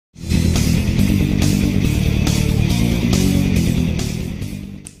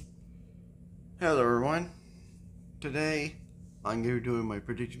Hello everyone. Today I'm going to be doing my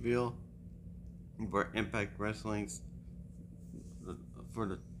prediction video for Impact Wrestling's for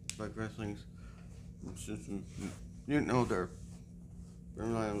the Impact Wrestling's you know they're but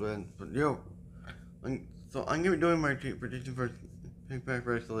so I'm going to be doing my prediction for Impact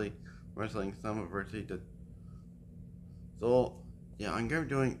Wrestling Slammiversary. So yeah, I'm going to be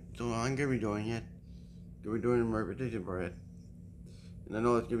doing it. Going to be doing my prediction for it, and I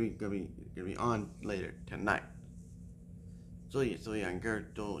know it's gonna be on later tonight. I'm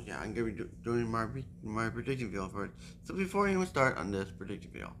gonna be doing my prediction video for it. So before I even start on this prediction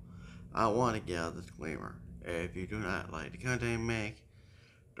video, I want to give a disclaimer. If you do not like the content I make,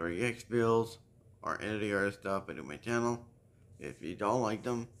 the react bills, or any of the other stuff I do on my channel, if you don't like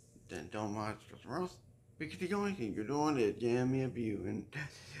them, then don't watch the else. Because the only thing you're doing is giving me a view, and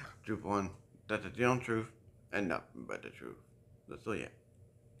that's the truth one. That's the damn truth, and nothing but the truth. So yeah.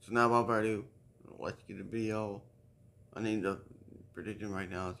 So now without further ado, let's get the video. I need the prediction right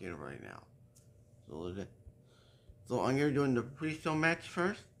now. Let's get it right now. So I'm gonna be doing the pre-show match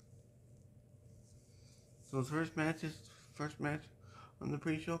first. So the first match on the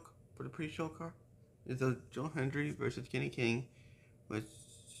pre-show for the pre-show card is a Joe Hendry versus Kenny King with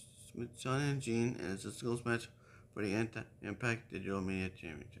Sean and Gene, and it's a singles match for the Impact Digital Media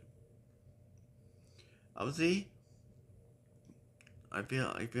Championship. Obviously, I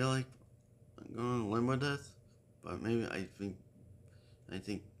feel like I'm gonna win with this, but maybe I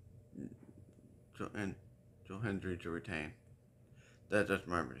think Joe Hendry to retain. That's just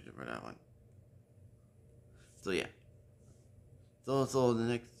my prediction for that one. So yeah. So the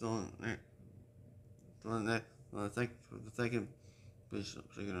next so the next the second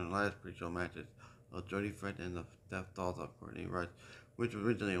and last pre-show matches of Jody Fred and the Death Dolls of Courtney Rush, which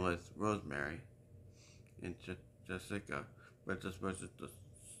originally was Rosemary and Jessica versus the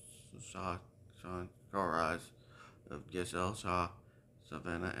Sean Coraz of Giselle Shaw,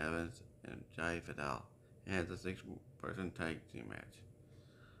 Savannah Evans, and Jai Fidel, and the 6-person tag team match.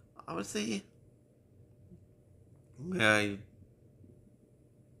 Obviously, I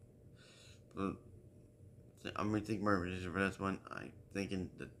I'm rethinking my prediction for this one. I'm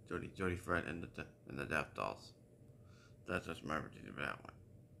thinking the Jody Fred and the Death Dolls. That's just my prediction for that one.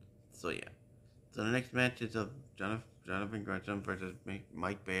 So yeah. So the next match is of Jonathan Gresham versus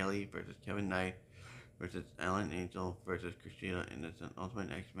Mike Bailey versus Kevin Knight versus Alan Angel versus Christina, and it's an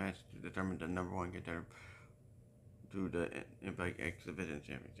ultimate X match to determine the number one contender to the Impact X Division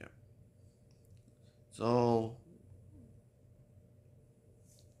Championship. So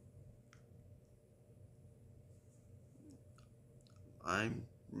I'm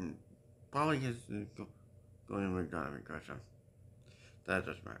probably just going with Jonathan Gresham. That's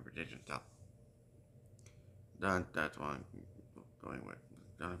just my prediction stuff. That's what I'm going with.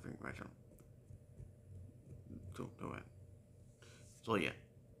 Jonathan Gresham to win. So yeah.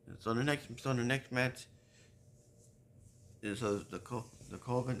 So the next match is the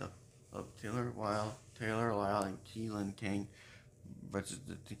Coven of Taylor Lyle, and Keelan King versus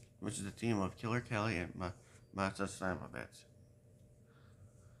the team of Killer Kelly and Master Slamovich.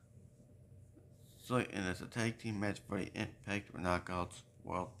 So and it's a tag team match for the Impact Knockouts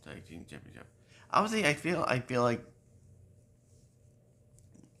World Tag Team Championship. Obviously, I feel like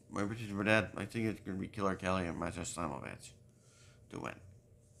my prediction for that, I think it's gonna be Killer Kelly and Master Slamovich to win.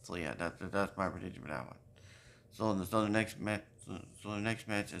 So yeah, that's my prediction for that one. So the next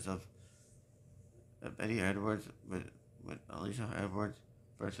match is of Eddie Edwards with Alicia Edwards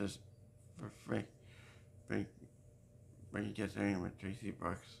versus Frank Frankie Kazarian with Tracy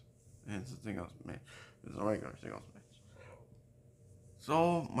Brooks, and it's a singles match. It's a regular singles match.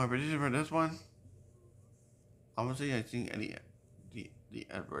 So my prediction for this one, obviously I think the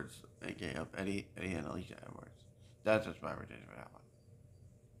Edwards, aka of Eddie and Alicia Edwards. That's just my prediction for that one.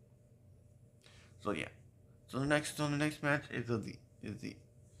 So yeah. So the next match is the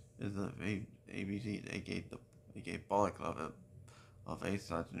ABC, aka Baller Club of Ace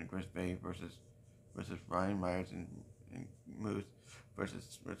Sutton and Chris Bay versus Brian Myers and Moose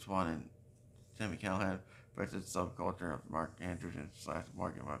versus Rich Swann and Sammy Callahan versus Subculture of Mark Andrews and /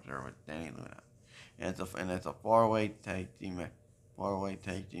 Morgan Webster with Danny Luna. And it's a four-way tag team match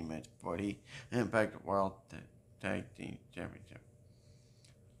for the Impact World Tag Team Championship.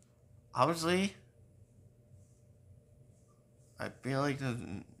 Obviously, I feel like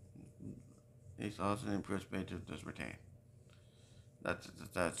Ace Austin and Chris Bay to just retain. That's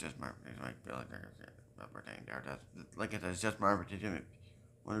just my prediction. I feel like they're gonna retain there. That's like I said, it's just my prediction.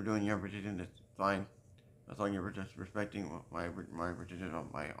 When you're doing your prediction, it's fine. As long as you're just respecting my prediction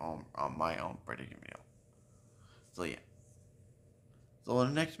on my own prediction video. So yeah. So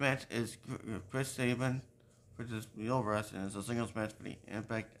the next match is Chris Sabin versus Neil Rush, and it's a singles match for the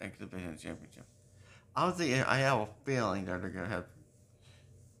Impact Exhibition Championship. Obviously, I have a feeling that they're gonna have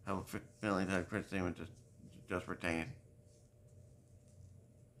a feeling that Chris Sabin just retain.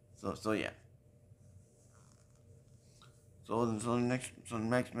 So yeah. So the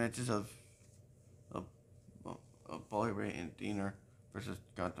next matches of Bully Ray and Diener versus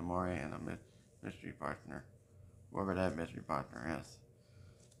Gantamari and a mystery partner, whoever that mystery partner is.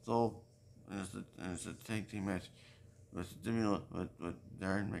 So it's a tag team match with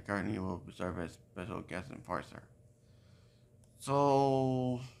Darren McCartney will serve as special guest enforcer.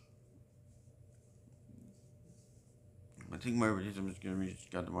 So I think my prediction is gonna be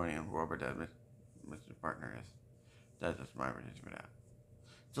Gantamari and whoever that mystery partner is. That's just my prediction for that.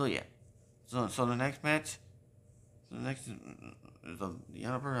 So yeah. So the next match. So the next is the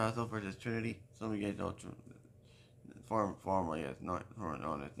Anna versus Trinity. Some of you guys know formerly as known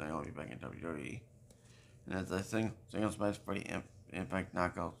as Naomi back in WWE. And it's a singles match for the Impact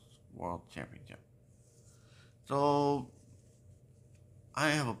Knockouts World Championship. So I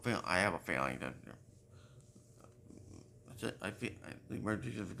have a feeling that I think we're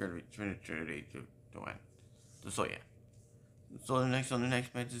just going to be Trinity to win. So yeah. So the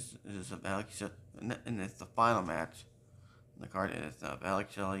next match is of Alex, and it's the final match. The card is of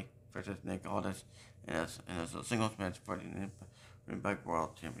Alex Shelley versus Nick Aldis, and it's a singles match for the Impact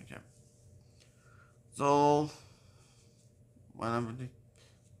World Championship. So what I'm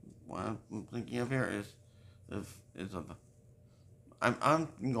thinking of here is of I'm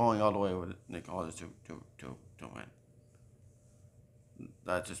going all the way with Nick Aldis to win.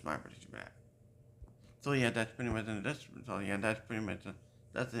 That's just my prediction for that. So yeah, that's pretty much it. That's pretty much it.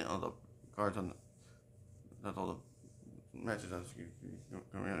 That's all the cards on. That's all the matches that's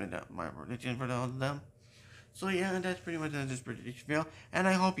going to my prediction for all of them. So yeah, that's pretty much this prediction video. And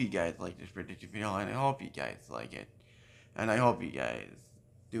I hope you guys like this prediction video, and I hope you guys like it. And I hope you guys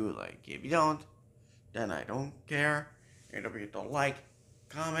do like it. If you don't, then I don't care. And don't forget to like,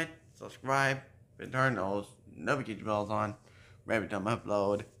 comment, subscribe, and turn those notification bells on every time I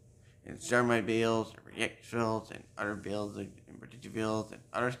upload. And share my videos, reaction videos, and other videos, and prediction videos, and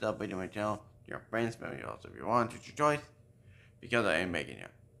other stuff I do on my channel to your friends, family, also if you want, it's your choice. Because I am making it.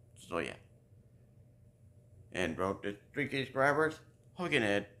 So yeah. And broke the 3K subscribers, hooking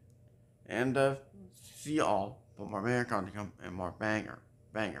it. And see y'all for more banger content and more banger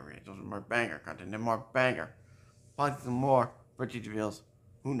videos, more banger content and more banger. Probably some more prediction videos.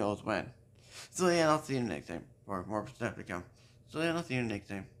 Who knows when. So yeah, I'll see you next time for more stuff to come. So yeah, I'll see you next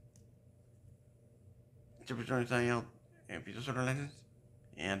time. Super Journey signing out, and peace out, Legends,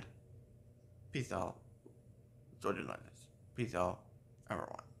 and peace out, Soldier Legends. Peace out,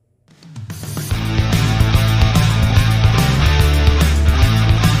 everyone.